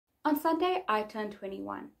On Sunday, I turned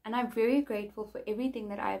 21, and I'm very grateful for everything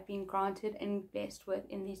that I have been granted and blessed with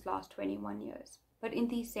in these last 21 years. But in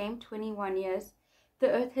these same 21 years,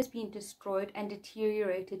 the earth has been destroyed and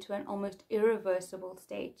deteriorated to an almost irreversible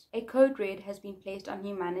state. A code red has been placed on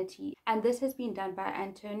humanity, and this has been done by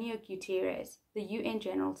Antonio Guterres, the UN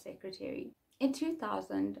General Secretary. In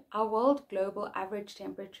 2000, our world global average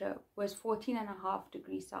temperature was 14.5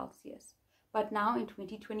 degrees Celsius. But now in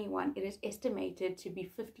 2021, it is estimated to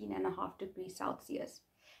be 15.5 degrees Celsius.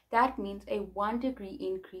 That means a 1 degree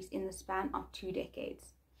increase in the span of 2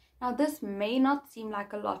 decades. Now, this may not seem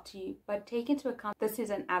like a lot to you, but take into account this is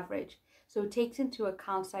an average. So it takes into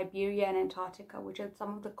account Siberia and Antarctica, which are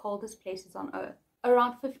some of the coldest places on Earth.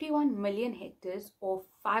 Around 51 million hectares, or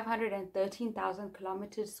 513,000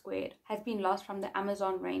 kilometers squared, has been lost from the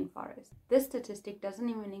Amazon rainforest. This statistic doesn't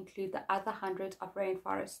even include the other hundreds of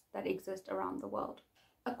rainforests that exist around the world.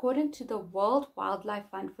 According to the World Wildlife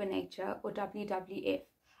Fund for Nature, or WWF,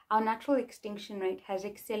 our natural extinction rate has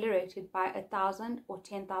accelerated by 1,000 or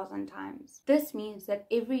 10,000 times. This means that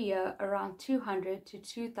every year around 200 to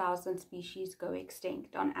 2,000 species go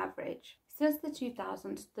extinct on average. Since the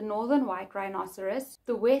 2000s, the northern white rhinoceros,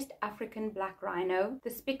 the West African black rhino, the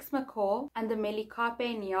Spix macaw, and the Melicarpe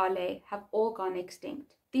nyale have all gone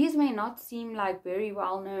extinct. These may not seem like very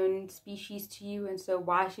well-known species to you, and so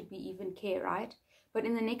why should we even care, right? But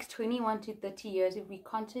in the next 21 to 30 years, if we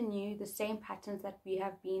continue the same patterns that we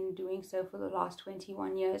have been doing so for the last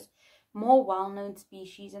 21 years, more well-known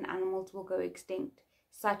species and animals will go extinct,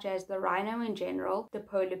 such as the rhino in general, the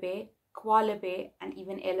polar bear, koala bear, and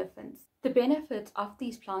even elephants. The benefits of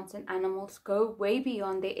these plants and animals go way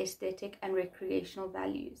beyond their aesthetic and recreational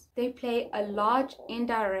values. They play a large,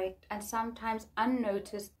 indirect, and sometimes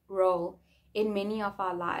unnoticed role in many of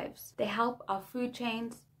our lives. They help our food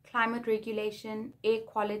chains, climate regulation, air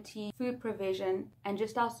quality, food provision, and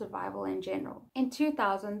just our survival in general. In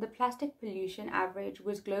 2000, the plastic pollution average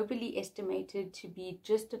was globally estimated to be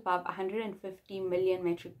just above 150 million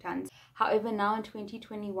metric tons. However, now in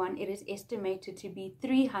 2021, it is estimated to be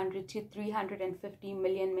 300 to 350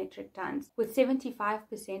 million metric tons, with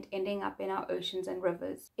 75% ending up in our oceans and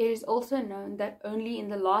rivers. It is also known that only in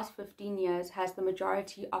the last 15 years has the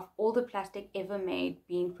majority of all the plastic ever made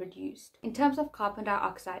been produced. In terms of carbon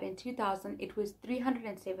dioxide, in 2000, it was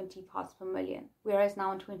 370 parts per million, whereas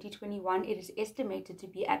now in 2021, it is estimated to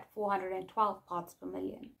be at 412 parts per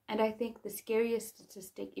million. And I think the scariest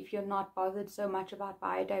statistic, if you're not bothered so much about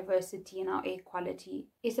biodiversity and our air quality,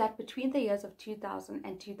 is that between the years of 2000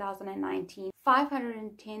 and 2019,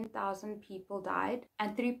 510,000 people died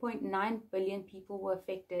and 3.9 billion people were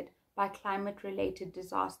affected by climate-related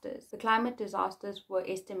disasters. The climate disasters were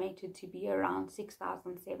estimated to be around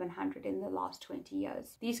 6,700 in the last 20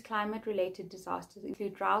 years. These climate-related disasters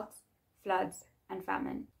include droughts, floods, and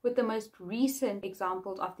famine, with the most recent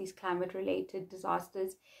examples of these climate-related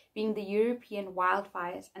disasters being the European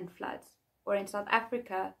wildfires and floods, or in South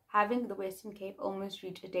Africa, having the Western Cape almost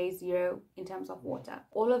reach a day zero in terms of water.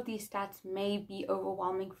 All of these stats may be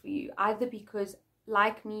overwhelming for you, either because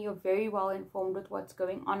like me, you're very well informed with what's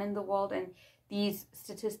going on in the world, and these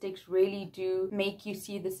statistics really do make you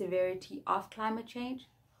see the severity of climate change,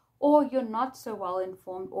 or you're not so well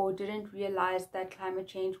informed or didn't realize that climate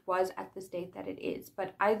change was at the state that it is.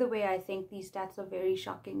 But either way, I think these stats are very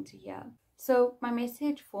shocking to hear. So my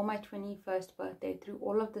message for my 21st birthday, through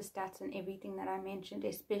all of the stats and everything that I mentioned,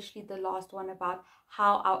 especially the last one about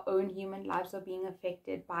how our own human lives are being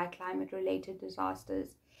affected by climate-related disasters,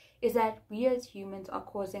 is that we as humans are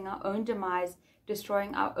causing our own demise,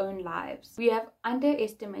 destroying our own lives. We have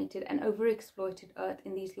underestimated and overexploited Earth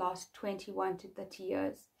in these last 21 to 30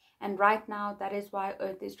 years. And right now, that is why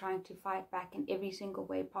Earth is trying to fight back in every single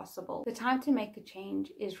way possible. The time to make a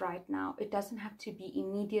change is right now. It doesn't have to be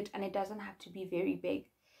immediate and it doesn't have to be very big.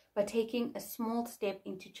 But taking a small step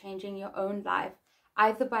into changing your own life,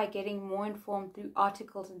 either by getting more informed through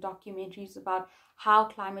articles and documentaries about how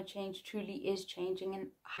climate change truly is changing and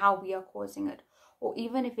how we are causing it, or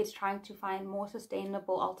even if it's trying to find more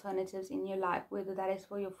sustainable alternatives in your life, whether that is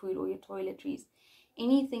for your food or your toiletries.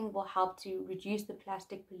 Anything will help to reduce the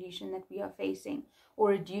plastic pollution that we are facing or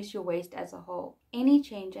reduce your waste as a whole. Any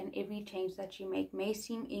change and every change that you make may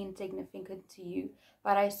seem insignificant to you,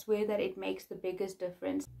 but I swear that it makes the biggest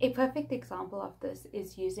difference. A perfect example of this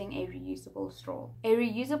is using a reusable straw. A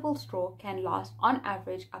reusable straw can last on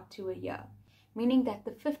average up to a year, meaning that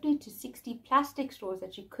the 50 to 60 plastic straws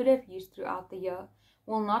that you could have used throughout the year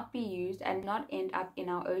will not be used and not end up in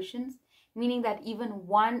our oceans, meaning that even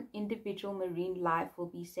one individual marine life will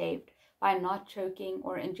be saved by not choking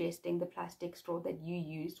or ingesting the plastic straw that you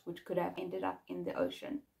used, which could have ended up in the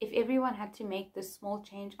ocean. If everyone had to make this small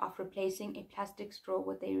change of replacing a plastic straw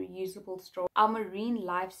with a reusable straw, our marine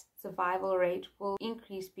life's survival rate will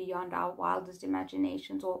increase beyond our wildest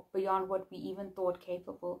imaginations, or beyond what we even thought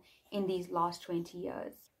capable in these last 20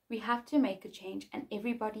 years. We have to make a change, and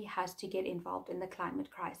everybody has to get involved in the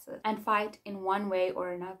climate crisis and fight in one way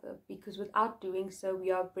or another, because without doing so,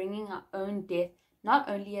 we are bringing our own death, not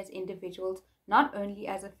only as individuals, not only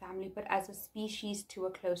as a family, but as a species, to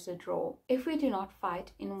a closer draw. If we do not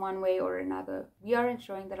fight in one way or another, we are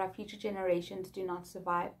ensuring that our future generations do not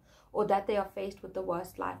survive, or that they are faced with the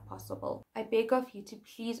worst life possible. I beg of you to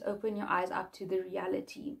please open your eyes up to the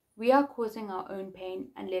reality. We are causing our own pain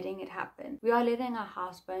and letting it happen. We are letting our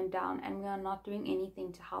house burn down, and we are not doing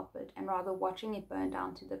anything to help it, and rather watching it burn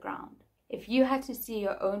down to the ground. If you had to see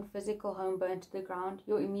your own physical home burn to the ground,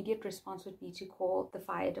 your immediate response would be to call the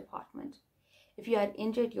fire department. If you had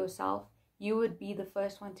injured yourself, you would be the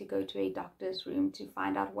first one to go to a doctor's room to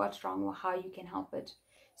find out what's wrong or how you can help it.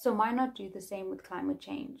 So why not do the same with climate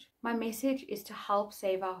change? My message is to help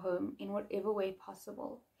save our home in whatever way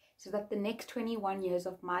possible, so that the next 21 years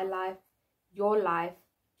of my life,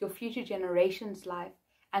 your future generations' life,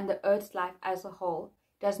 and the Earth's life as a whole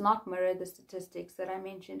does not mirror the statistics that I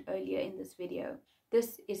mentioned earlier in this video.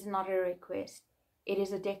 This is not a request. It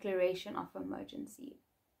is a declaration of emergency.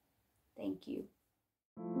 Thank you.